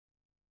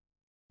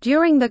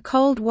During the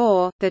Cold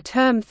War, the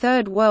term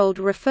Third World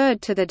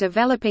referred to the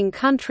developing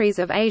countries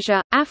of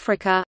Asia,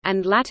 Africa,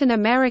 and Latin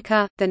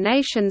America, the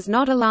nations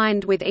not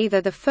aligned with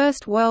either the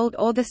First World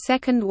or the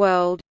Second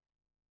World.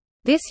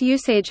 This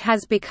usage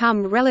has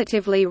become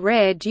relatively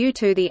rare due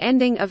to the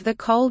ending of the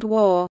Cold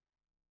War.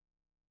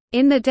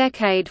 In the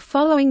decade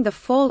following the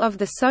fall of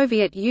the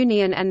Soviet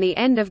Union and the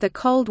end of the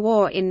Cold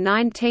War in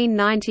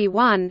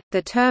 1991,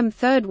 the term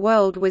Third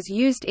World was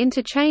used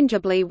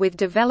interchangeably with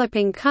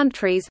developing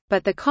countries,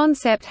 but the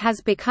concept has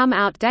become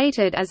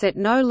outdated as it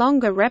no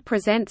longer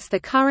represents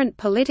the current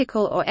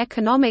political or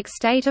economic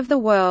state of the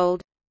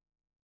world.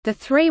 The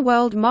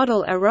three-world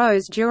model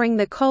arose during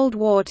the Cold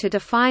War to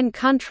define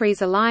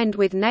countries aligned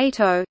with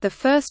NATO, the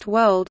First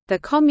World, the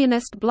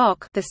Communist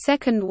Bloc, the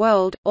Second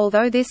World,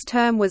 although this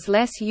term was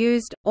less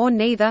used, or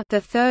neither, the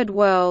Third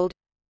World.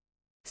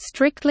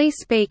 Strictly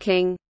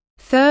speaking,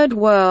 Third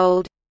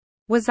World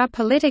was a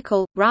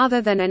political,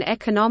 rather than an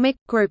economic,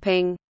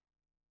 grouping.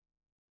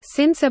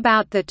 Since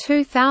about the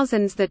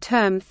 2000s the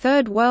term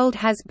Third World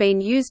has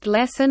been used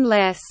less and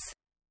less.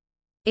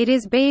 It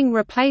is being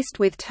replaced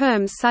with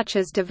terms such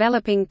as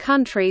developing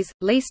countries,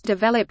 least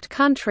developed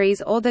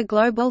countries or the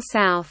Global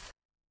South.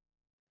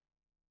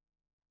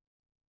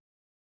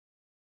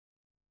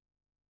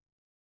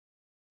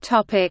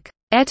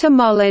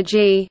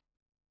 Etymology.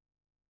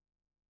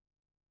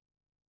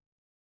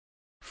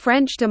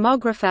 French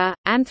demographer,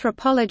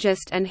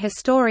 anthropologist and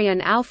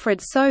historian Alfred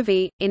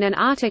Sauvy, in an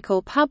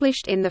article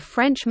published in the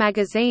French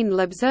magazine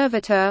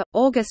L'Observateur,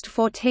 August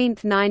 14,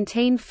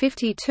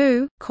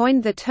 1952,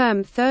 coined the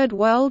term Third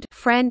World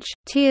French,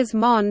 tiers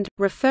monde,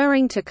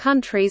 referring to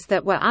countries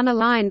that were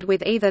unaligned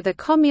with either the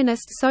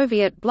Communist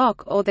Soviet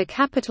bloc or the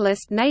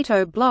capitalist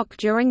NATO bloc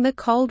during the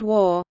Cold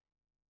War.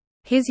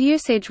 His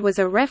usage was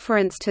a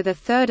reference to the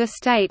Third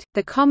Estate,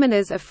 the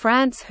commoners of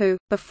France who,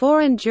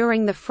 before and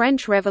during the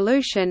French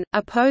Revolution,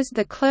 opposed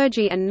the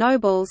clergy and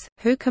nobles,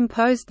 who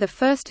composed the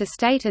First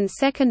Estate and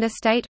Second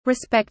Estate,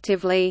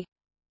 respectively.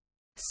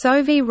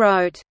 Sauvy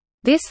wrote,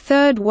 "This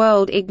Third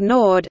World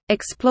ignored,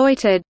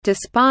 exploited,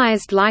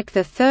 despised like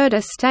the Third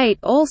Estate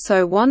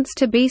also wants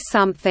to be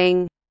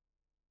something."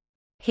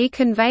 He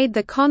conveyed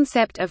the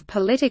concept of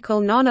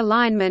political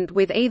non-alignment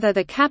with either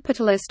the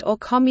capitalist or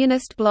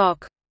communist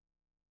bloc.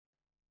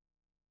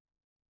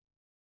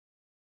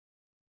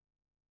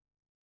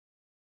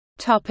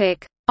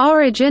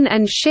 Origin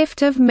and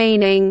shift of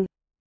meaning.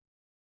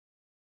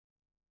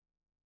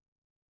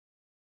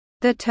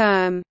 The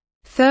term,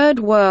 Third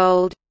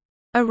World,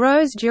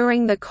 arose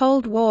during the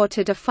Cold War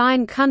to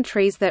define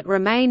countries that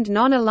remained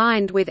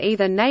non-aligned with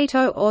either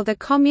NATO or the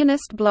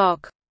Communist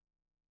bloc.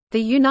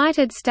 The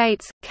United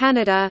States,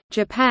 Canada,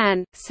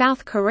 Japan,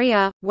 South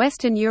Korea,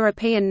 Western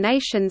European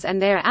nations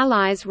and their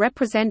allies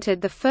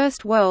represented the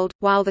First World,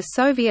 while the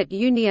Soviet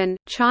Union,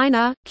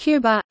 China,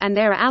 Cuba, and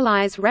their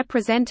allies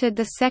represented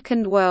the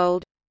Second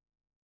World.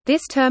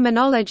 This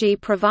terminology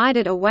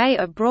provided a way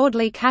of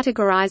broadly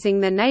categorizing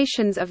the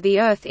nations of the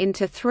Earth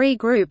into three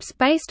groups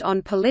based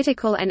on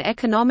political and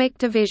economic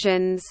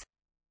divisions.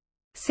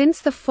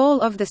 Since the fall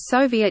of the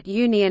Soviet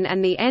Union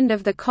and the end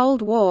of the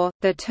Cold War,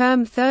 the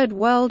term Third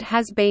World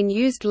has been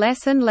used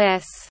less and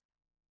less.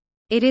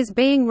 It is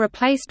being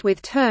replaced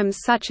with terms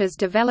such as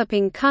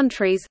developing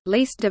countries,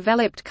 least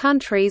developed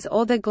countries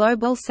or the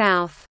Global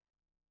South.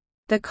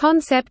 The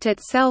concept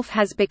itself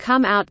has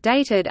become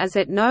outdated as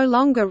it no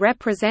longer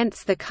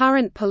represents the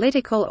current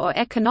political or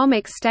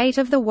economic state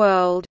of the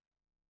world.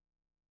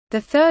 The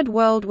Third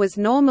World was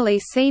normally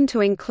seen to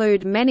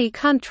include many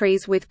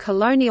countries with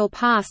colonial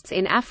pasts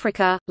in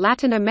Africa,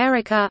 Latin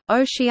America,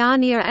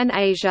 Oceania and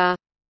Asia.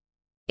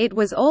 It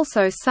was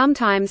also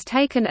sometimes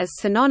taken as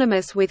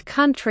synonymous with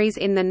countries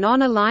in the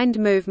non-aligned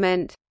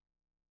movement.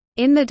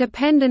 In the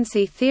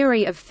dependency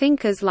theory of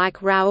thinkers like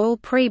Raúl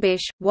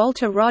Prebisch,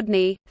 Walter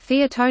Rodney,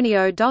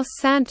 Theotonio dos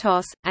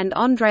Santos, and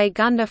André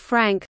Gunda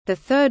Frank, the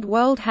Third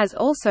World has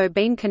also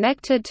been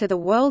connected to the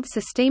world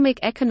systemic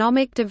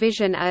economic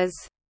division as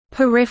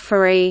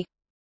periphery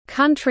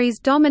countries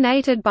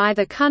dominated by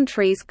the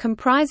countries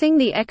comprising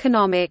the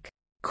economic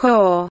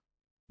core.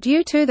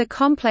 Due to the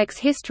complex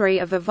history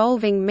of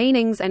evolving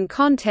meanings and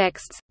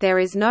contexts, there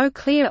is no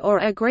clear or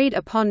agreed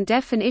upon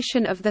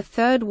definition of the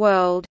Third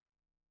World.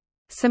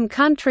 Some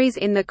countries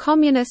in the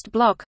Communist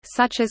bloc,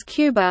 such as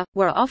Cuba,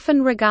 were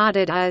often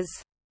regarded as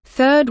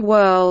Third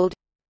World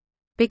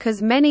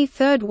because many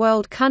Third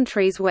World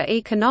countries were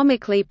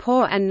economically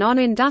poor and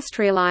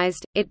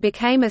non-industrialized. It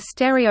became a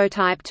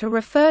stereotype to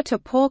refer to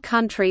poor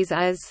countries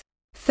as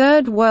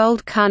Third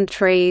World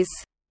countries.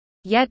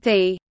 Yet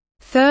the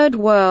Third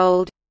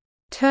World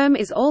term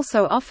is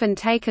also often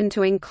taken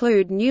to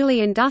include newly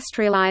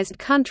industrialized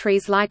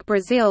countries like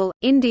Brazil,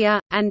 India,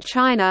 and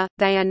China.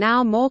 They are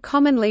now more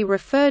commonly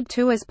referred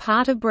to as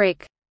part of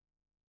BRIC.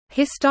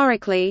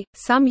 Historically,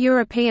 some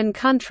European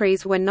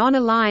countries were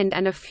non-aligned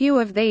and a few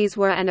of these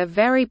were and are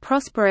very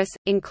prosperous,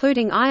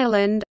 including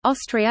Ireland,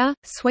 Austria,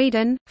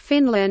 Sweden,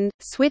 Finland,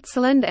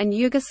 Switzerland and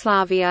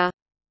Yugoslavia.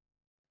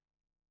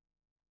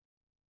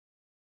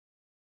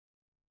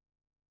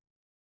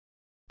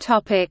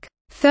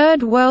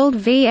 Third World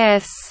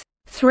vs.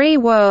 Three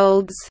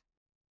Worlds.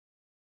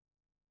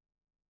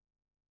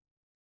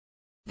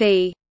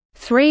 The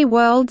Three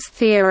Worlds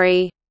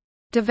theory,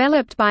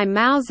 developed by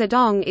Mao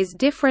Zedong, is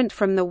different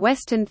from the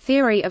Western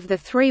theory of the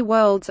Three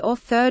Worlds or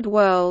Third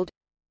World.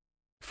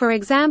 For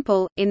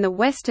example, in the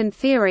Western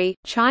theory,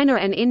 China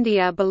and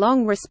India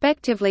belong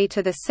respectively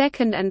to the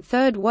Second and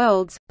Third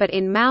Worlds, but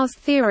in Mao's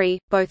theory,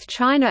 both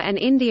China and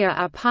India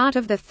are part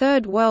of the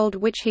Third World,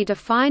 which he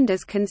defined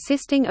as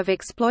consisting of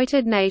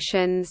exploited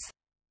nations.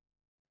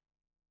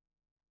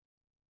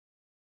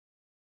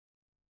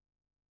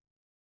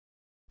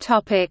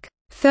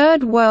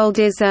 Third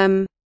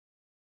Worldism.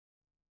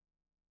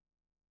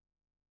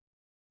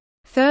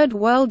 Third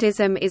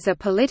Worldism is a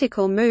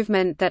political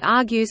movement that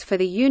argues for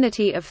the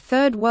unity of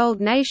Third World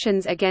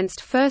nations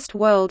against First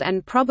World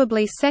and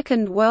probably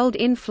Second World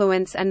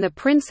influence and the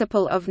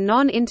principle of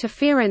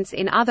non-interference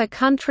in other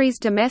countries'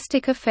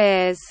 domestic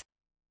affairs.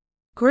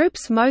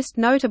 Groups most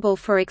notable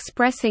for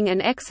expressing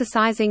and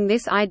exercising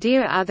this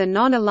idea are the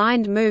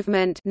Non-Aligned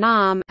Movement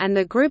and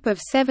the Group of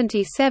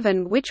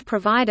 77, which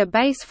provide a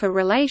base for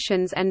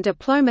relations and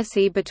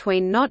diplomacy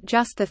between not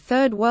just the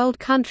Third World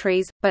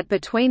countries, but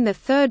between the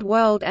Third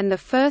World and the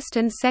First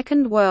and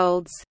Second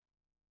Worlds.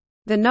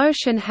 The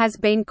notion has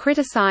been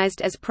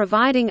criticized as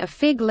providing a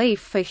fig leaf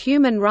for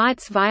human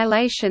rights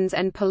violations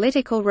and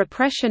political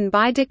repression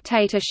by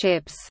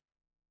dictatorships.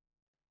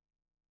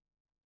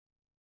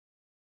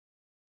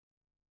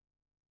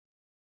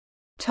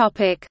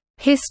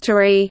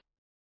 History.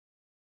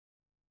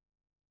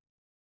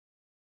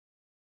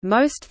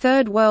 Most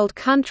Third World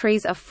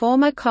countries are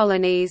former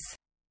colonies.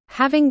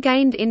 Having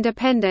gained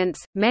independence,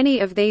 many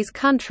of these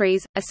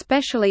countries,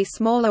 especially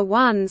smaller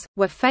ones,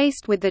 were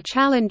faced with the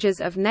challenges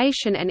of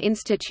nation and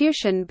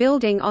institution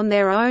building on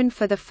their own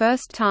for the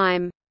first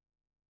time.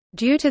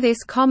 Due to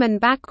this common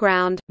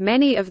background,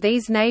 many of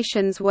these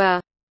nations were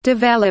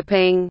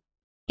 «developing»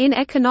 in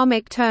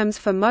economic terms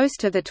for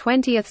most of the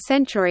 20th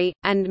century,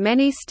 and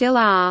many still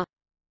are.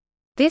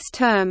 This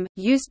term,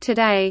 used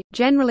today,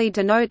 generally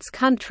denotes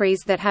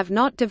countries that have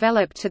not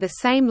developed to the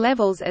same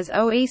levels as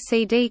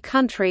OECD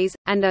countries,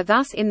 and are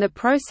thus in the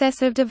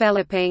process of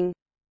developing.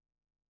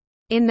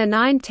 In the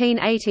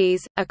 1980s,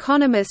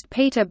 economist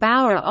Peter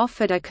Bauer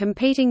offered a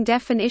competing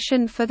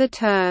definition for the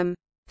term,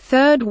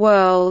 Third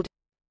World.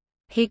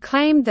 He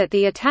claimed that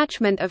the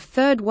attachment of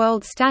Third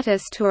World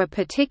status to a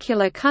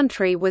particular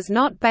country was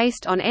not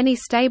based on any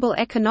stable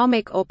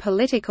economic or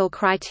political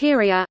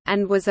criteria,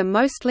 and was a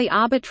mostly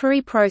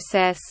arbitrary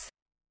process.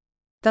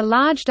 The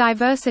large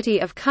diversity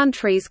of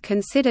countries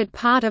considered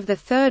part of the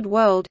Third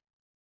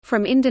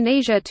World—from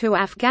Indonesia to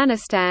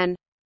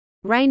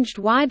Afghanistan—ranged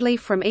widely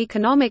from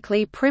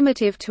economically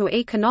primitive to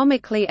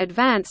economically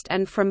advanced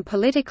and from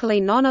politically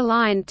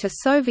non-aligned to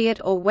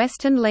Soviet or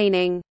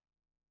Western-leaning.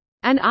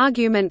 An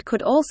argument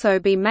could also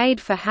be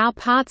made for how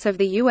parts of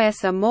the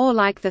US are more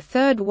like the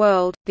Third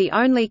World. The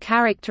only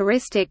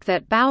characteristic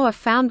that Bauer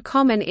found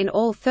common in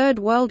all Third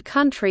World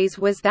countries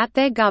was that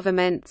their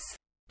governments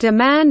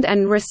demand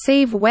and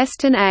receive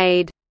Western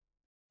aid,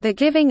 the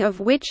giving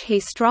of which he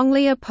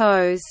strongly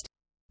opposed.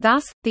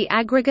 Thus, the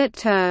aggregate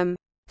term,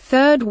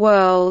 Third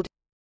World,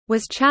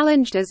 was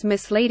challenged as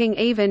misleading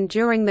even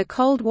during the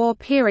Cold War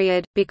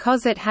period,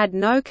 because it had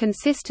no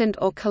consistent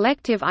or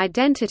collective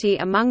identity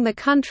among the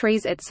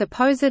countries it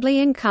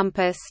supposedly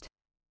encompassed.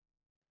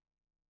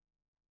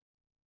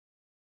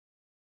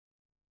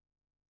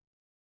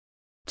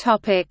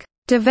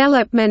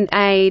 Development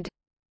aid.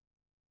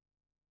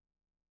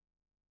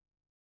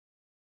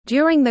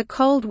 During the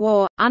Cold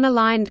War,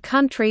 unaligned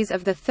countries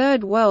of the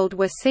Third World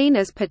were seen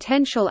as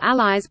potential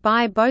allies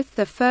by both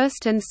the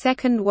First and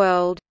Second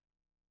World.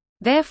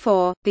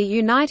 Therefore, the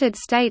United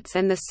States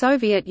and the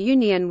Soviet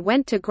Union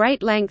went to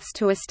great lengths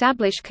to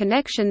establish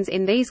connections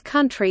in these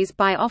countries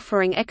by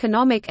offering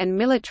economic and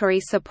military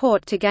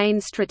support to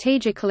gain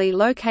strategically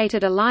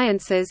located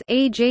alliances,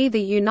 e.g. the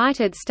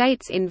United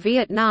States in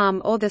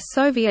Vietnam or the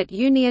Soviet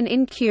Union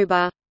in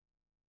Cuba.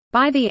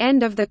 By the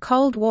end of the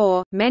Cold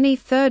War, many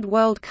Third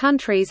World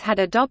countries had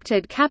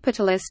adopted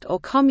capitalist or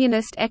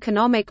communist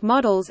economic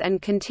models and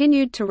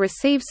continued to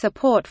receive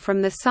support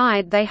from the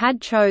side they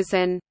had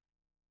chosen.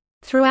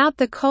 Throughout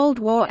the Cold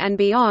War and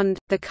beyond,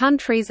 the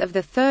countries of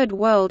the Third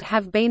World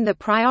have been the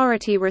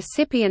priority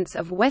recipients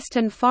of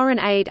Western foreign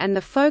aid and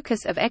the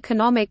focus of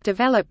economic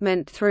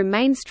development through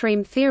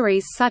mainstream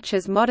theories such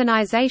as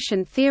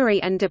modernization theory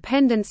and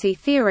dependency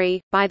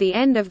theory. By the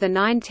end of the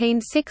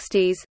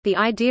 1960s, the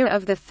idea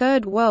of the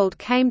Third World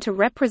came to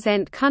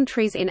represent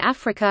countries in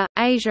Africa,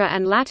 Asia,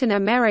 and Latin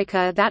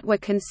America that were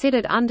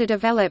considered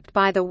underdeveloped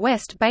by the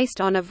West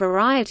based on a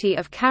variety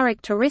of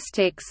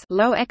characteristics: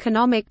 low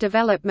economic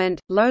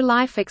development, low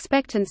life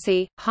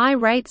expectancy, high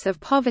rates of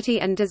poverty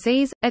and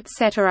disease,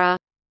 etc.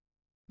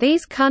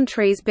 These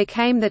countries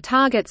became the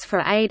targets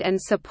for aid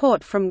and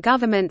support from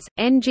governments,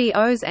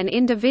 NGOs and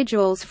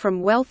individuals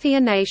from wealthier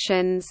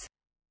nations.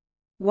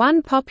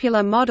 One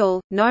popular model,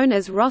 known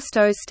as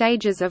Rostow's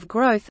stages of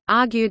growth,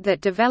 argued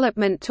that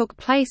development took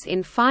place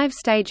in 5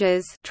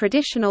 stages: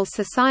 traditional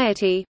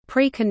society,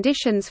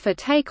 preconditions for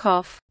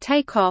takeoff,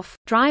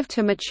 drive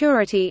to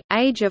maturity,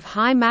 age of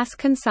high mass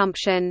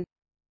consumption.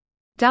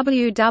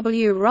 W.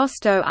 W.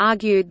 Rostow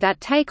argued that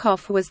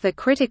takeoff was the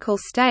critical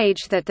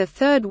stage that the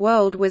Third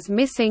World was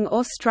missing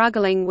or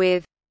struggling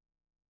with.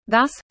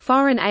 Thus,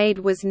 foreign aid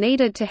was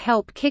needed to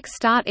help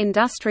kick-start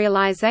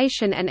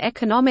industrialization and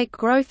economic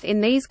growth in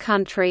these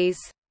countries.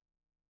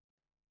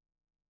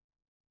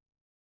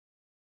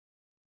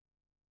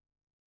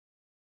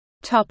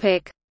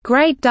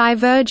 Great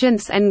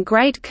Divergence and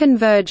Great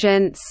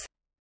Convergence.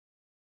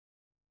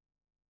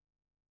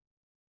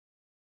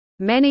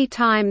 Many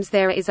times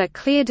there is a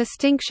clear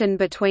distinction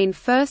between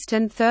First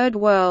and Third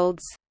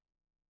Worlds.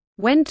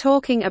 When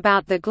talking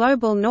about the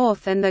Global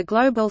North and the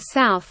Global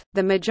South,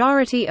 the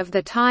majority of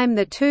the time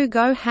the two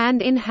go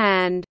hand in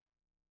hand.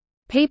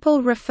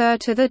 People refer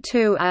to the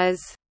two as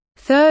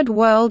Third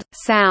World,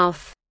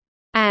 South,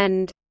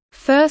 and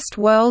First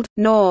World,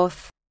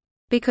 North,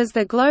 because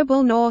the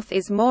Global North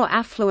is more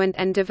affluent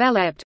and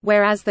developed,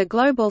 whereas the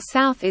Global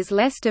South is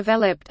less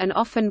developed and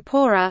often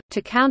poorer.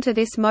 To counter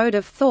this mode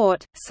of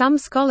thought, some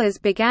scholars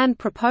began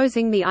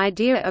proposing the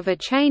idea of a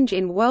change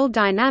in world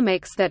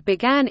dynamics that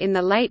began in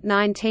the late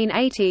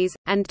 1980s,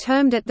 and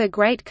termed it the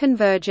Great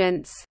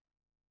Convergence.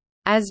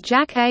 As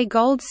Jack A.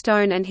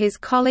 Goldstone and his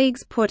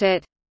colleagues put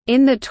it,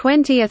 in the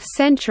 20th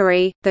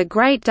century, the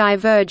Great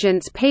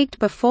Divergence peaked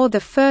before the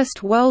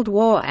First World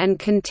War and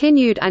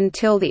continued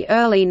until the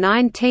early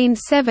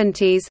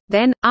 1970s,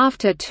 then,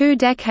 after 2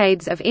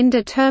 decades of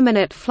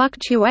indeterminate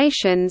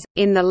fluctuations,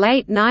 in the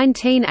late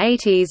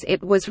 1980s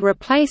it was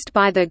replaced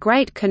by the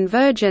Great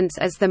Convergence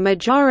as the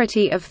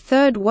majority of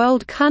Third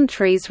World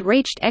countries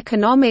reached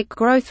economic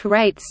growth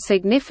rates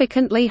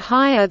significantly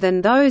higher than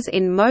those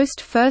in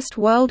most First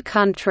World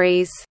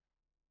countries.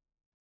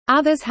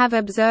 Others have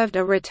observed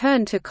a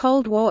return to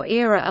Cold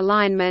War-era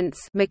alignments.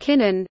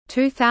 McKinnon,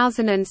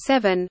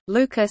 2007,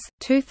 Lucas,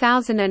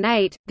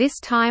 2008, this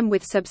time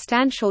with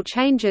substantial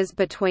changes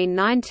between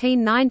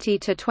 1990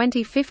 to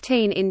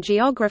 2015 in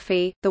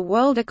geography, the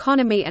world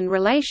economy and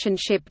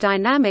relationship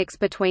dynamics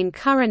between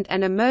current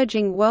and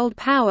emerging world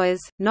powers,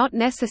 not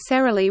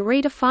necessarily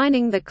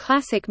redefining the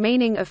classic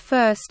meaning of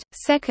first,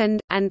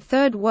 second, and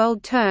third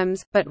world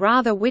terms, but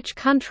rather which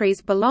countries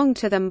belong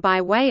to them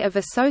by way of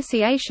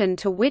association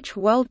to which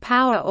world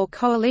power or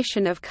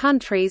coalition of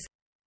countries,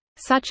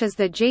 such as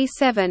the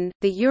G7,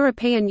 the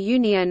European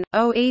Union,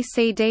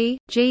 OECD,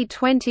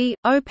 G20,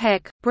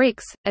 OPEC,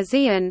 BRICS,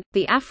 ASEAN,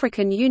 the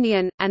African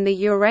Union, and the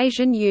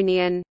Eurasian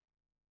Union.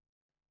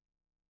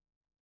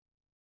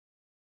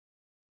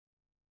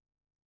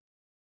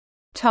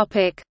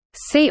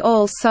 See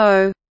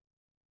also: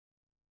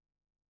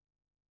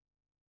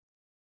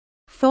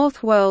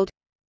 Fourth World,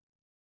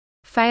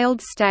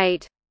 Failed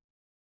state.